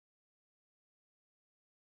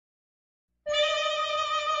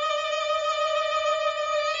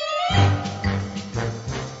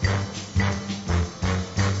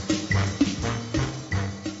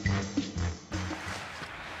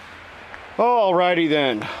Alrighty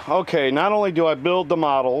then. Okay, not only do I build the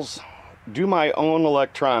models, do my own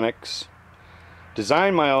electronics,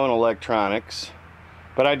 design my own electronics,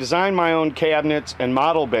 but I design my own cabinets and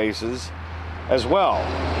model bases as well.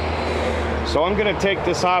 So I'm going to take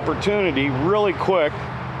this opportunity really quick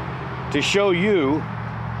to show you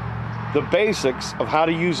the basics of how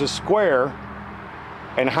to use a square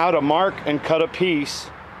and how to mark and cut a piece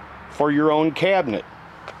for your own cabinet.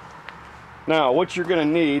 Now, what you're going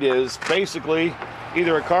to need is basically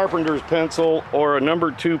either a carpenter's pencil or a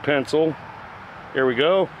number 2 pencil. Here we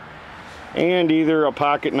go. And either a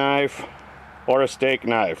pocket knife or a steak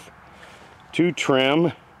knife to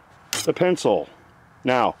trim the pencil.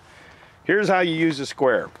 Now, here's how you use a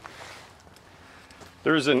square.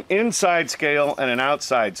 There's an inside scale and an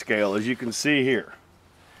outside scale, as you can see here.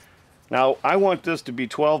 Now, I want this to be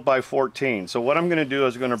 12 by 14. So what I'm going to do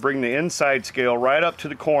is I'm going to bring the inside scale right up to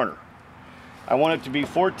the corner. I want it to be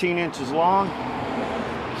 14 inches long,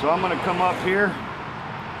 so I'm going to come up here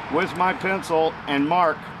with my pencil and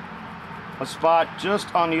mark a spot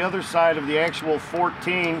just on the other side of the actual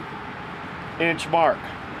 14-inch mark.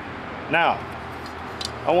 Now,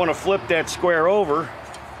 I want to flip that square over,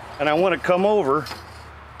 and I want to come over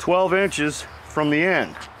 12 inches from the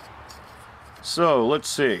end. So, let's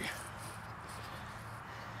see.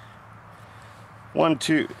 1,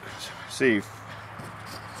 2, see.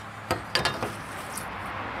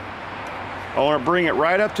 I want to bring it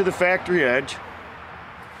right up to the factory edge.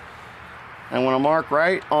 I want to mark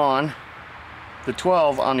right on the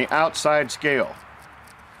 12 on the outside scale.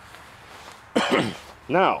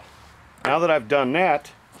 Now that I've done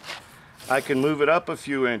that, I can move it up a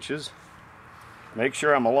few inches, make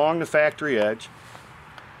sure I'm along the factory edge,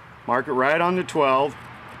 mark it right on the 12,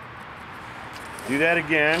 do that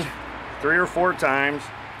again 3 or 4 times,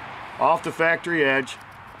 off the factory edge,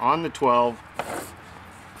 on the 12,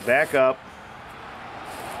 back up.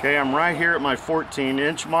 Okay, I'm right here at my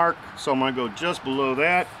 14-inch mark, so I'm going to go just below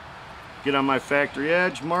that, get on my factory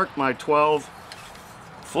edge, mark my 12,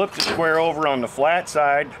 flip the square over on the flat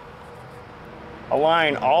side,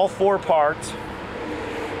 align all 4 parts,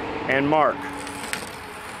 and mark.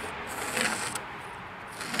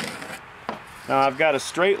 Now I've got a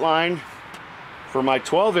straight line for my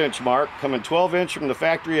 12-inch mark, coming 12 inch from the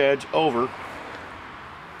factory edge over,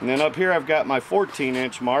 and then up here I've got my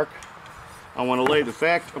 14-inch mark. I want to lay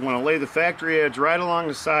the factory edge right along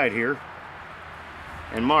the side here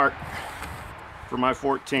and mark for my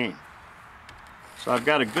 14. So I've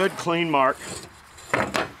got a good clean mark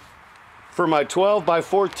for my 12 by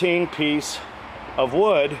 14 piece of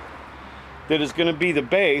wood that is going to be the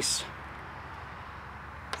base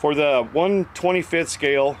for the 1/25th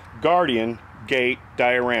scale Guardian gate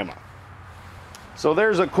diorama. So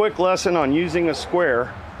there's a quick lesson on using a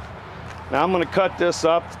square. Now I'm going to cut this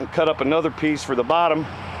up and cut up another piece for the bottom.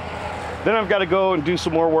 Then I've got to go and do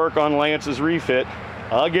some more work on Lance's refit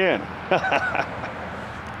again.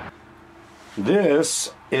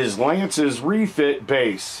 This is Lance's refit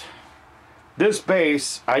base. This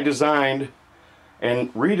base I designed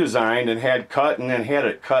and redesigned and had cut and then had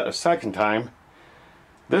it cut a second time.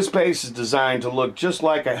 This base is designed to look just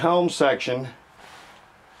like a helm section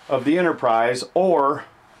of the Enterprise or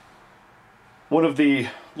one of the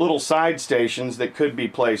little side stations that could be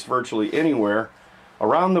placed virtually anywhere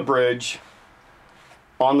around the bridge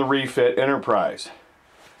on the refit Enterprise.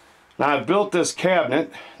 Now I've built this cabinet.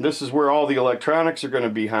 This is where all the electronics are going to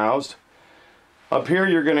be housed. Up here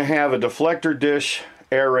you're going to have a deflector dish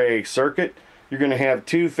array circuit. You're going to have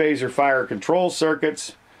 2 phaser fire control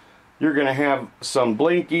circuits. You're going to have some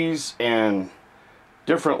blinkies and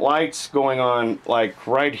different lights going on, like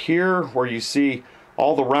right here where you see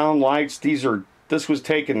all the round lights. This was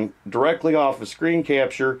taken directly off a screen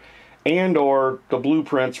capture and or the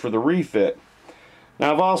blueprints for the refit.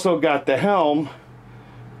 Now I've also got the helm,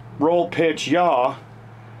 roll, pitch, yaw,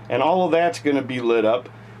 and all of that's going to be lit up.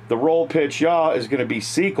 The roll, pitch, yaw is going to be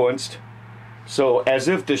sequenced, so as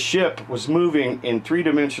if the ship was moving in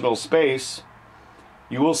 3-dimensional space,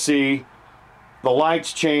 you will see the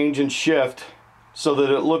lights change and shift so that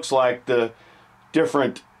it looks like the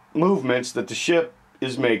different movements that the ship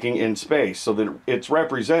is making in space, so that it's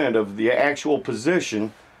representative of the actual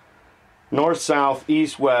position north, south,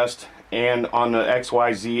 east, west, and on the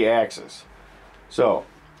XYZ axis. So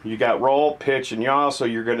you got roll, pitch, and yaw, so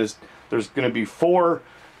there's going to be 4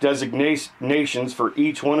 designations for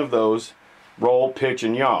each one of those: roll, pitch,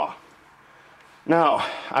 and yaw. Now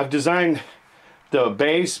I've designed the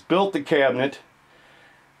base, built the cabinet,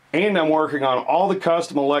 and I'm working on all the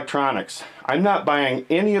custom electronics. I'm not buying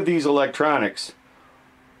any of these electronics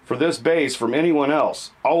for this base from anyone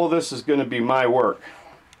else. All of this is going to be my work.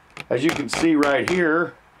 As you can see right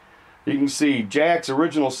here, you can see Jack's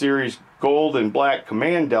original series gold and black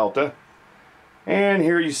command delta. And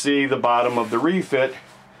here you see the bottom of the refit.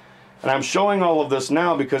 And I'm showing all of this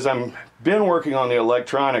now because I've been working on the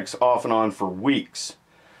electronics off and on for weeks.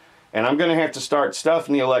 And I'm going to have to start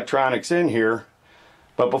stuffing the electronics in here.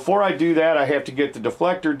 But before I do that, I have to get the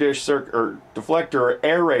deflector dish circuit, or deflector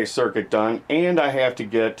array circuit done, and I have to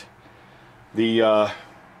get the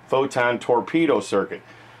photon torpedo circuit.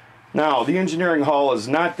 Now, the engineering hall is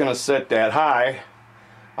not going to sit that high.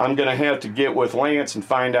 I'm going to have to get with Lance and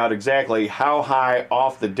find out exactly how high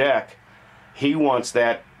off the deck he wants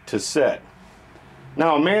that to sit.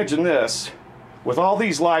 Now imagine this, with all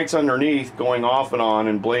these lights underneath going off and on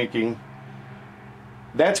and blinking,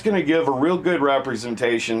 that's going to give a real good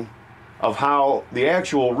representation of how the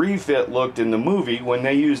actual refit looked in the movie when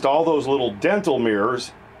they used all those little dental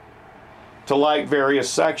mirrors to light various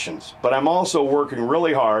sections. But I'm also working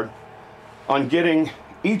really hard on getting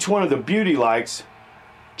each one of the beauty lights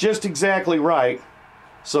just exactly right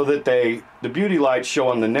so that the beauty lights show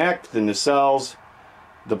on the neck, the nacelles,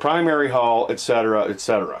 the primary hull, etc.,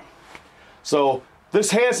 etc. So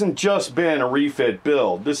this hasn't just been a refit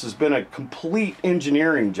build. This has been a complete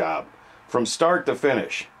engineering job from start to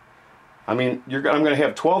finish. I mean, I'm going to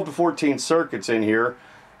have 12 to 14 circuits in here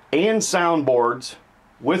and soundboards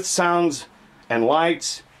with sounds and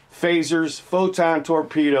lights, phasers, photon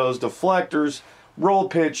torpedoes, deflectors, roll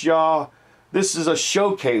pitch yaw. This is a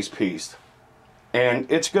showcase piece, and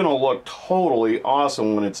it's going to look totally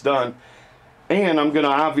awesome when it's done. And I'm going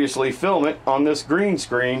to obviously film it on this green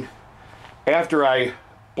screen after I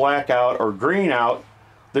black out or green out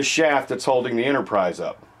the shaft that's holding the Enterprise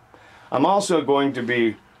up. I'm also going to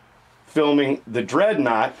be filming the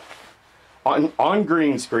Dreadnought on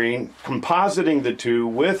green screen, compositing the two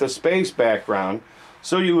with a space background,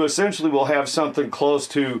 so you essentially will have something close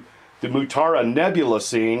to the Mutara Nebula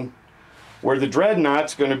scene where the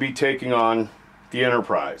Dreadnought's going to be taking on the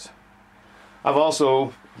Enterprise. I'm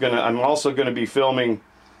also going to be filming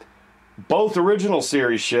both original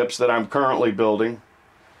series ships that I'm currently building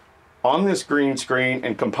on this green screen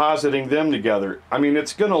and compositing them together. I mean,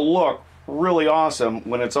 it's going to look really awesome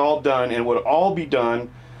when it's all done, and would all be done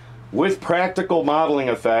with practical modeling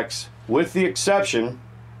effects, with the exception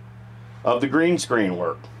of the green screen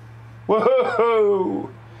work. Whoa!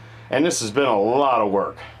 And this has been a lot of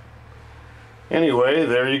work. Anyway,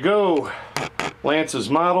 there you go. Lance's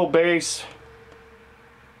model base.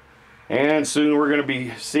 And soon we're going to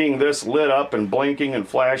be seeing this lit up and blinking and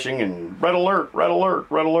flashing and red alert, red alert,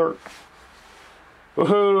 red alert.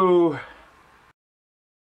 Woohoo!